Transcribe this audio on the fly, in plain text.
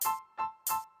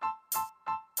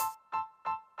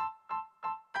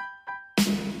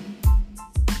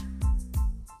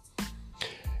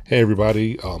Hey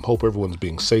everybody, hope everyone's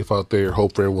being safe out there.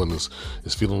 Hope everyone is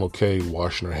feeling okay,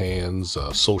 washing their hands,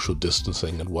 social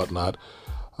distancing and whatnot.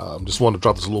 Just wanted to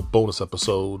drop this little bonus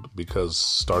episode because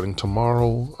starting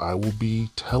tomorrow, I will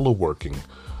be teleworking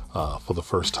for the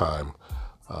first time.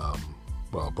 I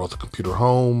brought the computer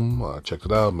home, checked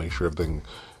it out, make sure everything,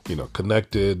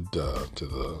 connected to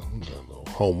the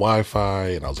home Wi-Fi,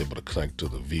 and I was able to connect to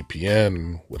the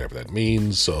VPN, whatever that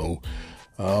means. So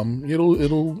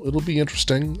it'll be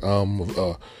interesting.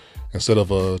 Instead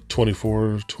of a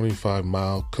 25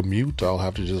 mile commute, I'll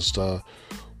have to just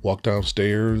walk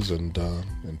downstairs and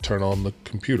turn on the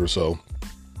computer. So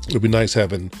it'll be nice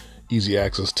having easy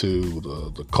access to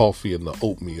the coffee and the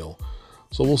oatmeal.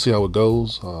 So we'll see how it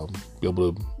goes. Be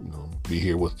able to be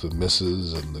here with the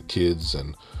missus and the kids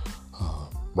and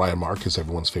Ryan Marcus,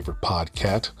 everyone's favorite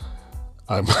podcat.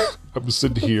 I'm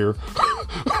sitting here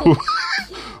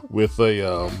with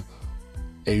a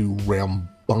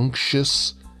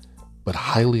rambunctious but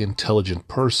highly intelligent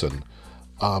person.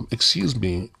 Excuse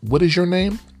me, what is your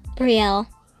name? Brielle.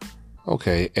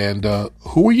 Okay, and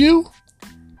who are you?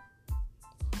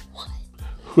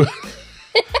 What?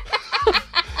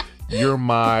 You're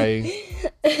my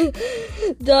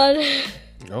daughter.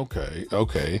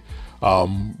 Okay.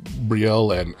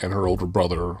 Brielle and her older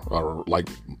brother are like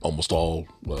almost all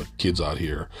kids out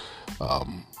here.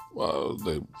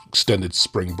 The extended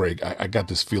spring break, I got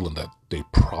this feeling that they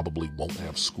probably won't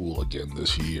have school again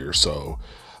this year. So,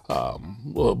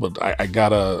 but I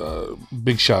got a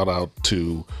big shout out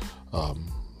to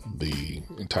the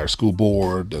entire school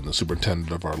board and the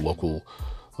superintendent of our local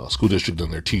school district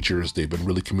and their teachers. They've been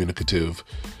really communicative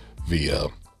via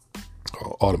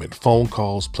automated phone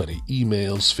calls, plenty of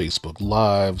emails, Facebook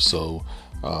Live. So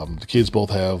the kids both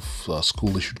have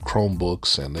school-issued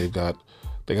Chromebooks, and they got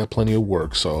plenty of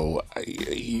work. So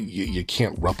you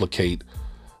can't replicate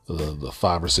the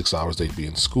 5 or 6 hours they'd be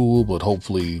in school, but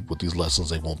hopefully with these lessons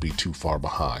they won't be too far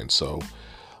behind. So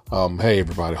hey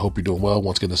everybody, hope you're doing well.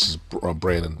 Once again, this is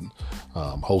Brandon,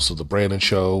 host of the Brandon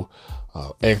Show,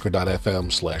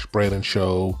 anchor.fm/Brandon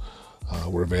Show.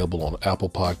 We're available on Apple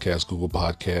Podcasts, Google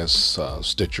Podcasts,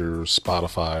 Stitcher,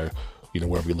 Spotify,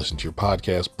 wherever you listen to your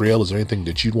podcast. Brielle, is there anything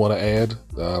that you'd want to add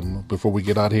before we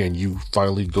get out here and you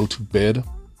finally go to bed?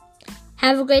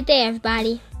 Have a great day,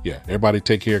 everybody. Yeah, everybody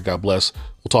take care. God bless.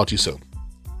 We'll talk to you soon.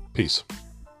 Peace.